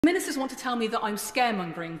Ministers want to tell me that I'm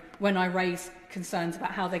scaremongering when I raise concerns about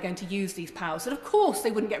how they're going to use these powers, that of course they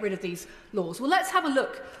wouldn't get rid of these laws. Well, let's have a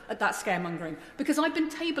look at that scaremongering, because I've been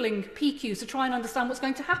tabling PQs to try and understand what's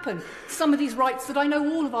going to happen. Some of these rights that I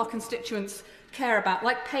know all of our constituents care about,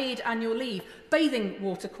 like paid annual leave, bathing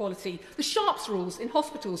water quality, the Sharps rules in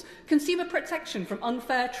hospitals, consumer protection from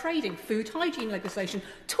unfair trading, food hygiene legislation,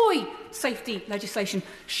 toy safety legislation,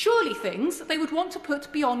 surely things that they would want to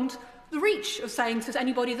put beyond the reach of saying to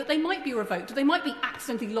anybody that they might be revoked, or they might be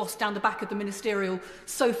accidentally lost down the back of the ministerial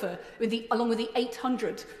sofa, along with the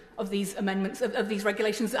 800 of these amendments, of these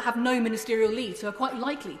regulations that have no ministerial lead, so are quite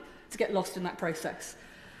likely to get lost in that process.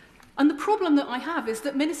 And the problem that I have is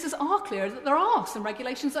that ministers are clear that there are some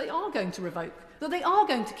regulations that they are going to revoke, that they are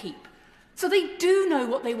going to keep. So they do know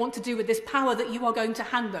what they want to do with this power that you are going to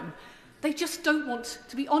hand them. They just don't want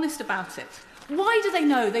to be honest about it. Why do they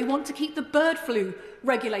know they want to keep the bird flu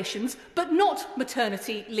regulations, but not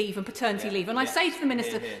maternity leave and paternity leave? And I say to the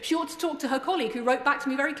Minister, she ought to talk to her colleague who wrote back to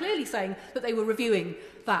me very clearly saying that they were reviewing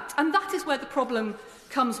that. And that is where the problem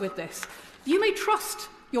comes with this. You may trust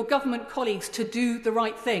your government colleagues to do the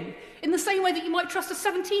right thing, in the same way that you might trust a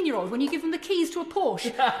 17-year-old when you give them the keys to a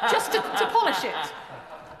Porsche, just to polish it.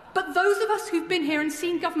 But those of us who've been here and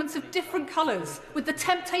seen governments of different colours, with the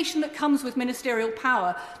temptation that comes with ministerial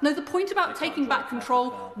power, know the point about taking back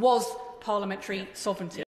control was parliamentary sovereignty.